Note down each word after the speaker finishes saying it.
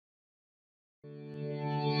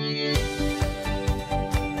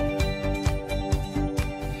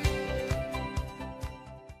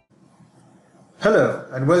Hello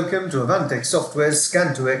and welcome to Untitled Software's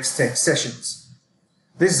Scan2x Tech Sessions.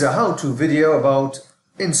 This is a how-to video about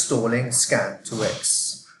installing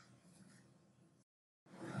Scan2x.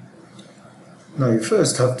 Now you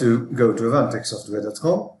first have to go to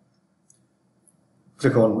avantexsoftware.com,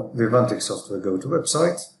 click on the Avantix Software Go-To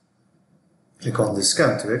website, click on the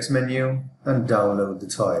Scan2x menu and download the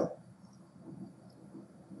file.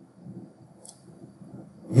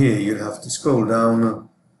 Here you'll have to scroll down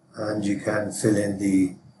and you can fill in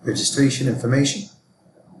the registration information.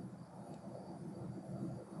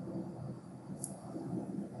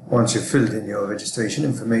 Once you've filled in your registration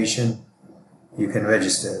information, you can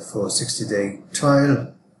register for a 60-day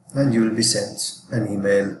trial and you will be sent an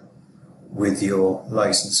email with your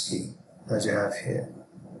license key, as you have here.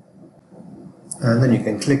 And then you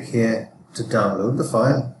can click here to download the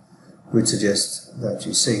file, which suggests that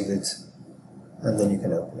you save it and then you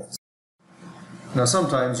can open it. Now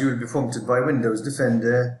sometimes you will be prompted by Windows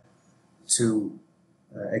Defender to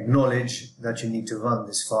acknowledge that you need to run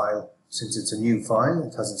this file since it's a new file,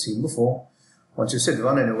 it hasn't seen before. Once you've said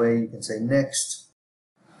run anyway, you can say next.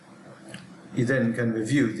 You then can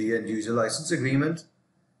review the end user license agreement,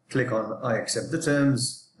 click on I accept the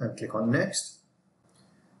terms and click on next.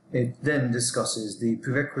 It then discusses the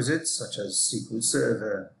prerequisites such as SQL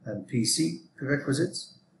Server and PC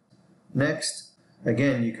prerequisites. Next.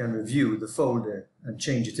 Again, you can review the folder and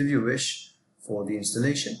change it if you wish for the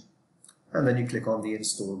installation, and then you click on the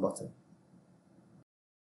Install button.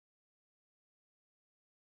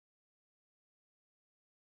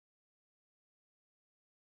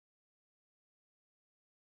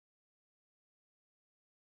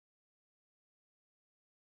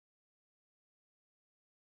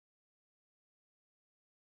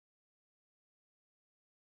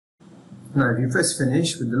 Now, if you press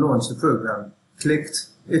Finish with the Launch the Program clicked,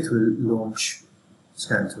 it will launch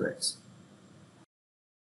Scan2x.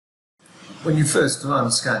 When you first run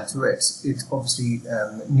Scan2x, it obviously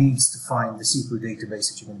needs to find the SQL database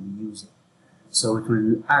that you're going to be using. So it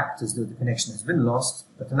will act as though the connection has been lost,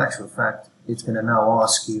 but in actual fact, it's going to now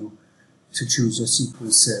ask you to choose your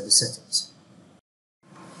SQL Server settings.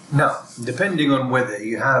 Now, depending on whether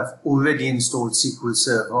you have already installed SQL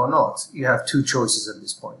Server or not, you have two choices at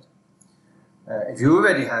this point. If you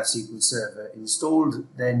already have SQL Server installed,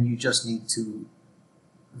 then you just need to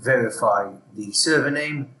verify the server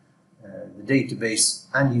name, the database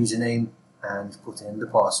and username, and put in the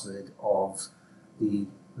password of the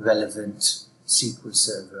relevant SQL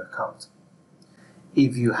Server account.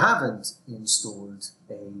 If you haven't installed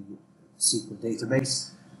a SQL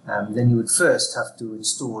database, then you would first have to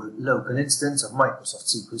install a local instance of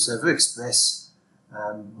Microsoft SQL Server Express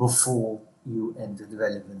before you enter the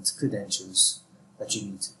relevant credentials that you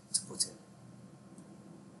need to put in.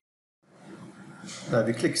 Now if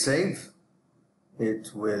you click Save, it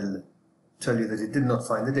will tell you that it did not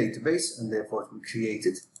find the database and therefore it will create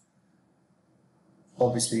it.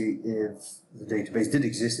 Obviously, if the database did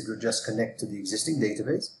exist, it would just connect to the existing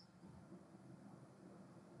database.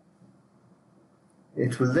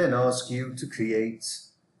 It will then ask you to create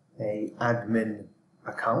an admin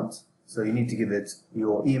account. So you need to give it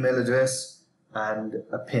your email address and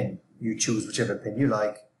a PIN. You choose whichever PIN you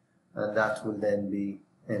like, and that will then be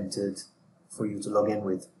entered for you to log in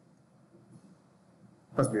with.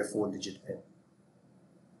 Must be a 4-digit PIN.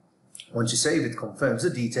 Once you save, it confirms the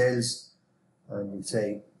details, and you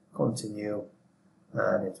say continue,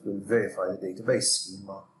 and it will verify the database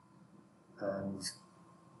schema and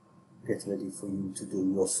get ready for you to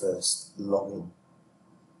do your first login.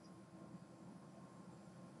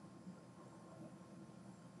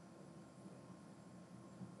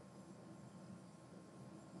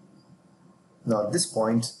 Now at this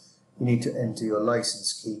point, you need to enter your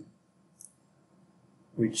license key,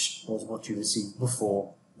 which was what you received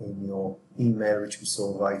before in your email, which we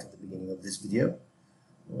saw right at the beginning of this video.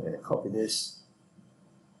 I'm going to copy this,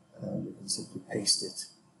 and you can simply paste it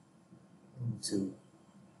into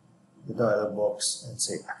the dialog box and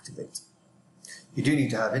say activate. You do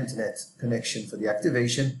need to have internet connection for the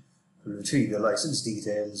activation to retrieve your license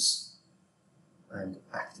details and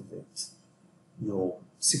activate your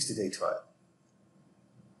 60-day trial.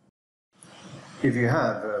 If you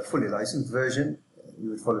have a fully licensed version, you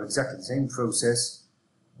would follow exactly the same process,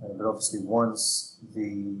 but obviously once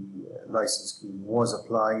the license key was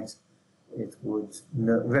applied, it would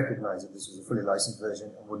recognize that this was a fully licensed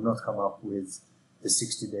version and would not come up with the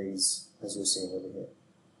 60 days as you're seeing over here.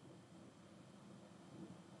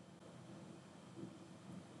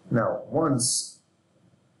 Now, once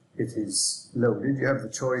it is loaded, you have the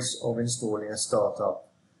choice of installing a startup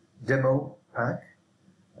demo pack,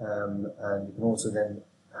 and you can also then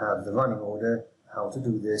have the running order how to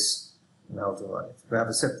do this and how to run it. We have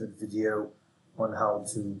a separate video on how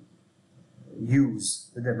to use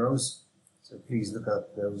the demos, so please look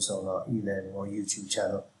up those on our e-learning or YouTube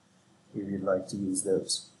channel if you'd like to use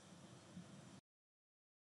those.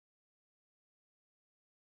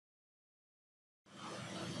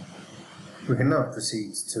 We can now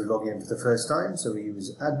proceed to log in for the first time, so we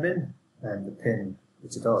use admin and the PIN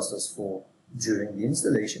which it asked us for during the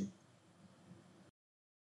installation.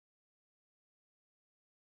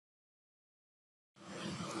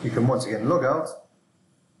 You can once again log out,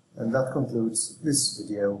 and that concludes this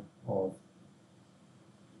video of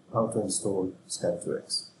how to install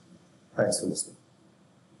Scan2x. Thanks for listening.